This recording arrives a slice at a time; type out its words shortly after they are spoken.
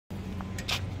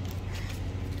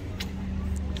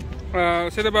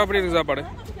சிதப்பா எப்படி இருக்குது சாப்பாடு?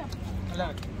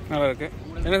 நல்லா இருக்கு.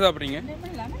 என்ன சாப்பிட்றீங்க?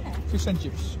 Fish and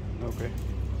chips. Okay.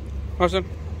 Haasan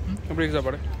எப்படி இருக்கு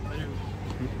சாப்பாடு?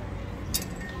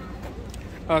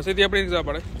 சித்தி எப்படி இருக்கு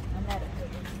சாப்பாடு?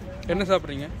 என்ன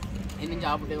சாப்பிட்றீங்க? இன்னும்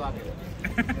சாப்பிட்டே வாங்க.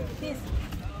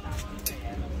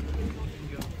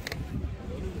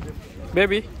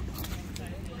 பேபி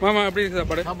மாமா எப்படி இருக்கு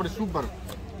சாப்பாடு? சாப்பாடு சூப்பர்.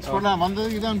 சொல்லலாம் வந்தது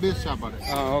இதான் பேஸ்ட் சாப்பாடு.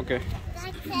 ஓகே.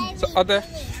 அத்தை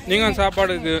நீங்கள்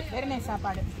சாப்பாடுக்கு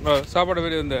சாப்பாடு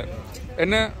வெளியே இந்த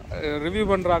என்ன ரிவ்யூ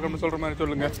பண்ணுறாங்கன்னு சொல்கிற மாதிரி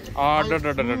சொல்லுங்க.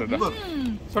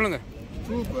 சொல்லுங்க.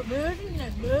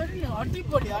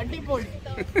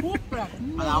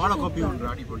 அவளை காப்பி பண்ற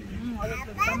அடிப்பொடி.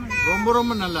 ரொம்ப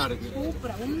ரொம்ப நல்லா இருக்கு.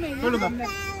 சொல்லுங்க.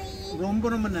 ரொம்ப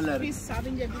ரொம்ப நல்லா இருக்கு.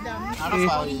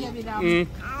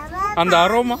 அந்த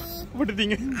அரோமா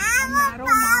விட்டுட்டீங்க.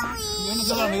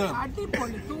 சொல்லுங்க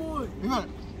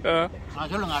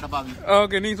அடப்பாவி.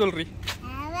 ஓகே நீங்க சொல்றீங்க.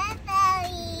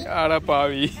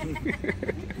 அடப்பாவி.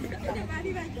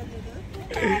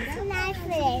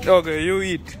 Okay, you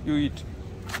eat.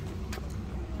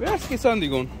 Where's Kisandi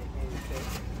gone?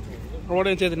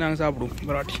 ரோடையும் சேர்த்து நாங்கள் சாப்பிடுவோம்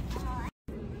பராட்டி.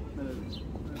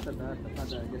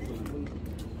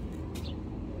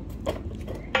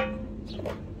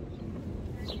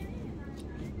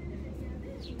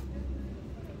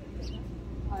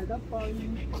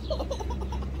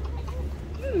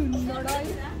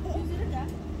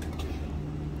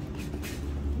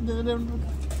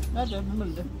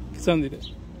 Kisandi.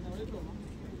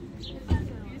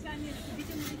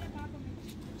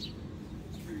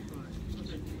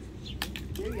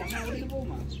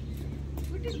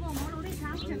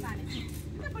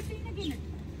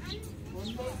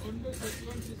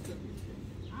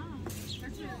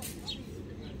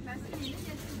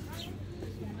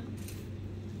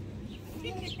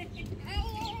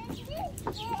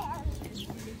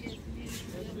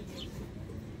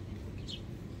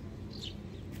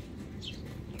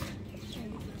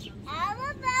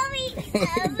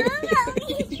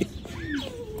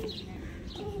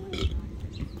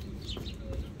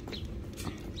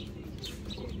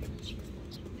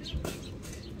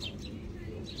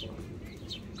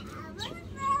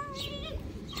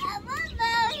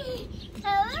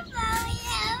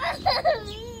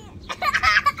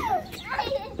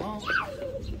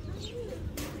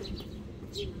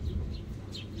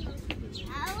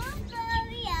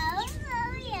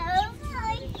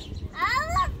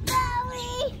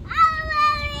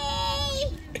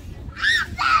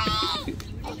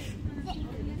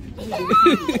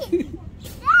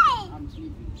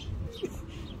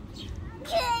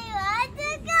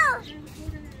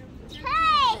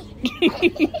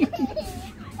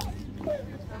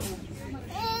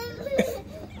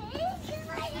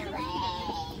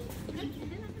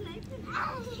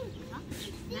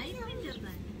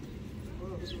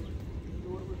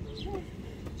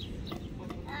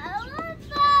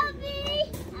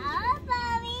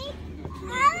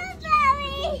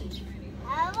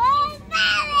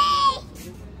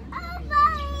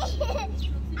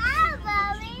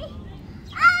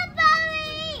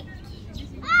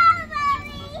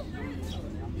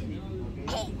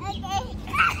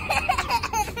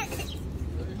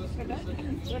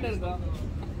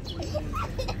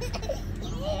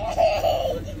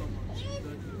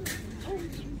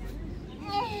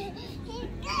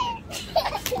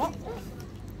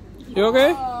 You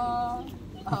okay?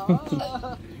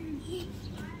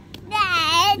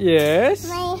 Dad. Yes.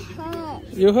 My heart.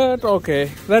 You hurt? Okay.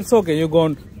 That's okay. You go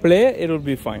and play. It will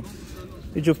be fine.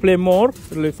 If you play more,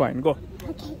 it will be fine. Go.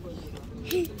 Okay.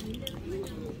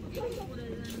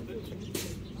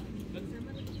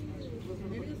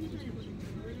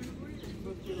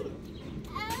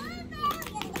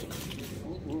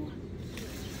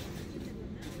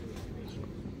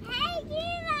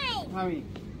 Mami.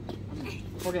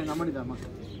 Okay, namani dama.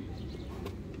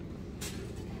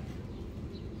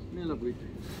 Nela போயிட்டு.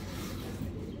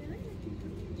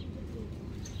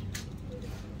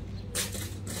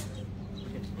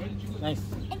 Nice.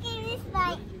 Okay, this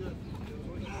bite.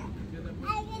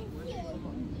 I can see it.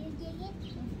 You dig it?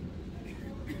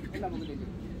 ಎಲ್ಲ ಮುಗಿದಿದೆ.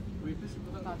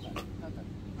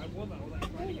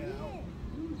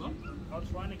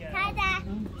 Tata.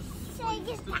 Shake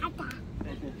it, Tata.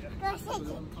 Go shake it.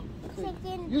 Shake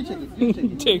it. You check it.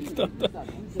 Take that.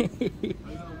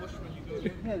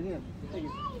 Here. Take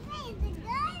it. Hey, is it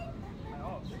good?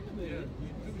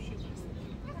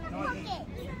 Okay.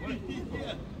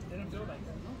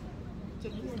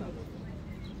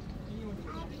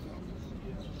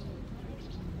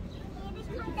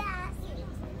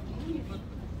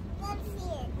 Let's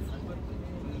see it.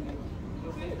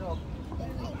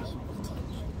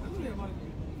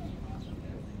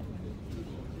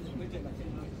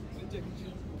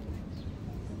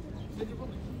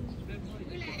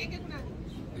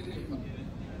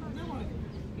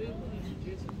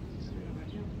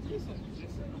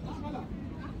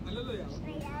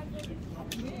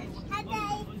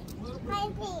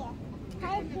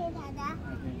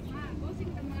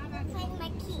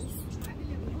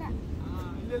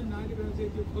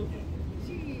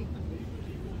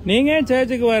 நீங்க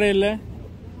சர்ச்சுக்கு வர இல்ல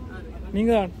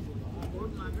நீங்க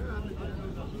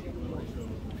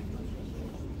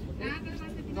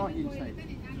Not inside.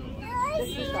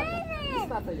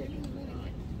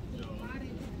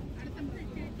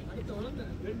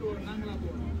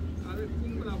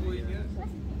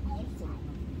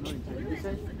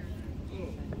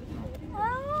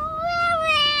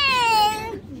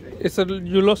 Is it,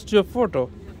 you lost your photo?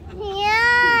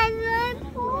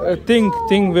 Yeah, Think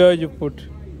where you put.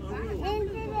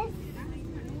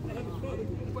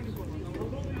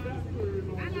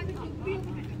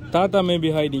 Tata may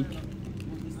be hiding.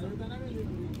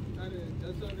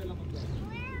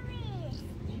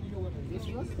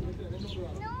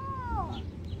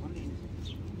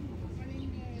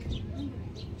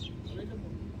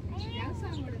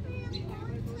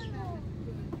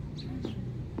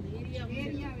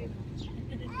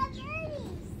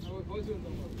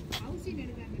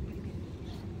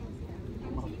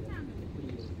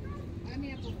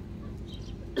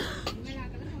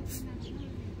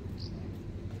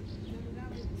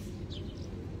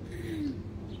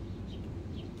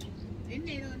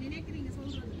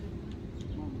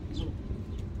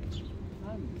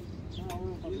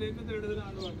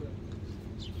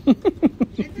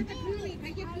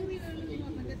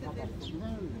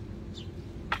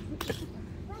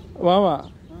 மாமா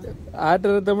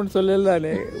ஆட்டுறதம்னு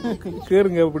சொல்லலானே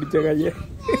கேருங்க பிடிச்ச கைய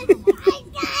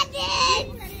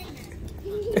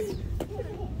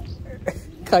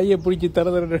கையை பிடிச்சி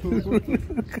தர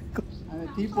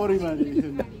டீ போறீங்களா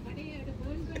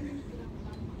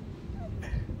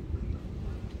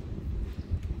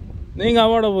நீங்க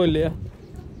அவார்ட போகலையா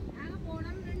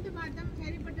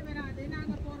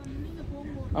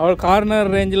அவள் கார்னர்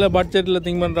ரேஞ்சில் பட்ஜெட்டில்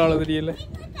திங்க் பண்ணுறாள் தெரியல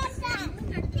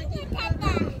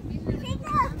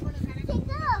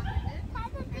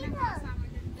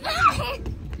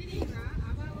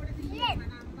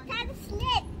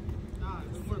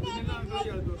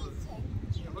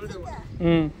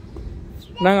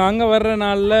நாங்கள் அங்கே வர்ற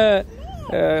நாளில்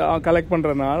கலெக்ட்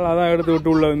பண்ணுற நாள் அதான் எடுத்து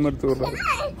விட்டு உள்ள மறுத்து விடுறோம்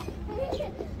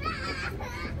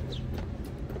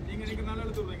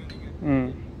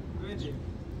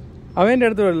அவன்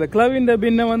எடுத்து வரல கிளவின்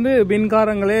பின்னை வந்து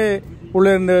பின்காரங்களே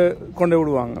உள்ளே இருந்து கொண்டு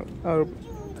விடுவாங்க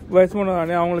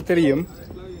வயசுமான அவங்களுக்கு தெரியும்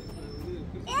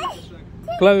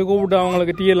கிளவி கூப்பிட்டு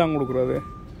அவங்களுக்கு டீ எல்லாம் கொடுக்குறது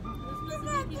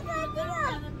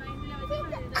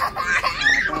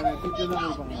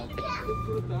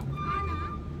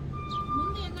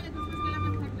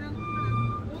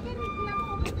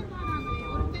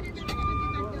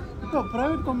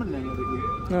பிரைவேட் கம்பெனி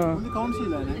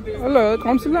கவுன்சில் அல்ல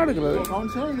கவுன்சில் தான் எடுக்கிறது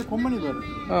கவுன்சில் இந்த கம்பெனி வரும்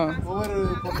ஒவ்வொரு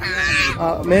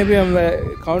மேபி அந்த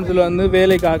கவுன்சில் வந்து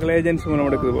வேலைக்கு ஆக்கல ஏஜென்சி மூலம்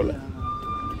எடுக்குது போல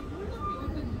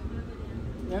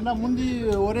ஏன்னா முந்தி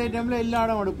ஒரே டைம்ல எல்லா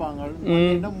இடம் எடுப்பாங்க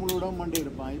முழு இடம் மண்டே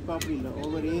எடுப்பாங்க இப்போ அப்படி இல்லை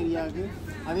ஒவ்வொரு ஏரியாவுக்கு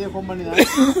அதே கம்பெனி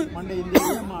தான் மண்டே இந்த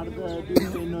ஏரியா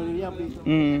அடுத்த இன்னொரு ஏரியா அப்படி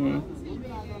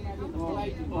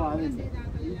அது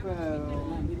இப்போ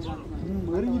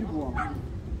வெறுங்கிட்டு போவாங்க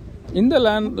இந்த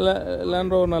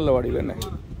லேண்ட் ரோவர் நல்ல வடிவு என்ன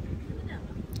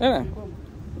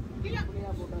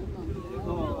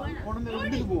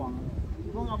வீட்டுக்கு போவாங்க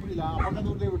இவங்க அப்படி இல்லை பக்கத்து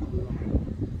வீட்லேயே விட்டு போவாங்க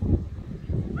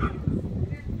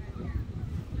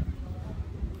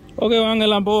ஓகே வாங்க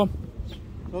எல்லாம் போ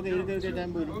ஓகே இருக்க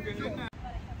டைம் போயிடும்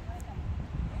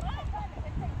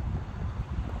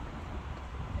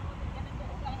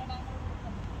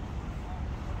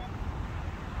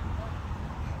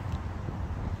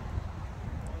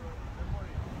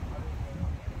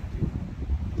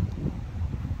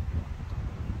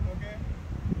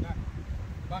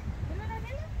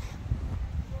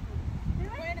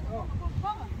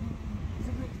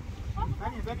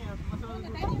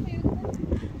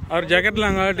और जैकेट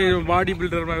लगा बॉडी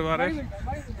बिल्डर में मारे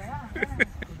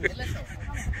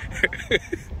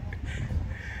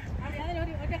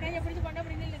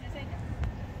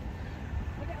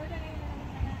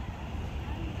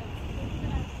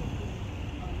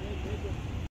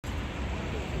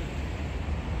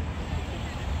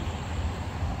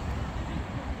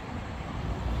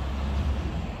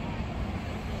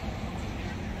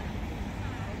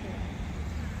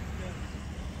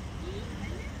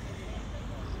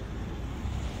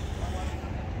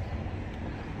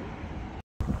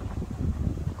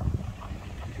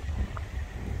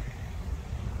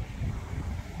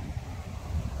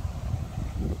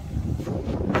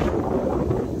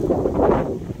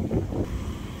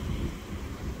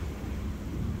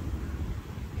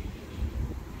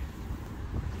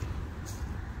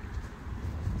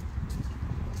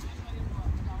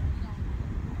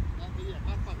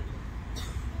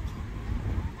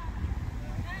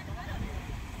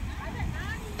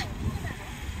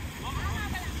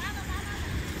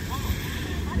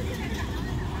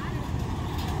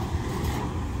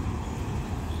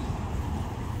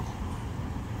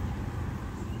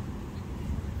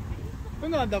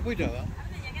அவங்க அந்த போயிட்டாவா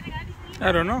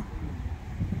யாரும்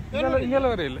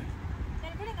இங்கெல்லாம் வர இல்லை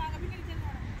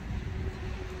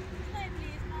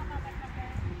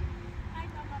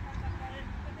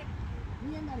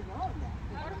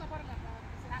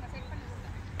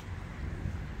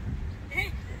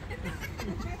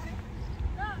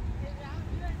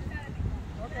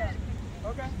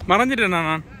மறைஞ்சிட்டேன்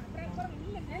நான்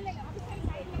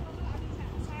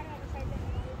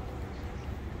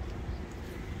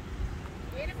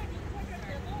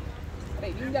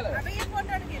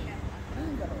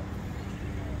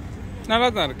நல்லா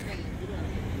தான் இருக்கு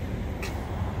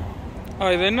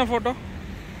இது என்ன போட்டோ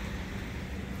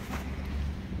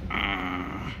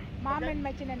மாமன்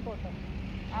மச்சினன் போட்டோ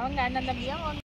அவங்க அண்ணன் தம்பியா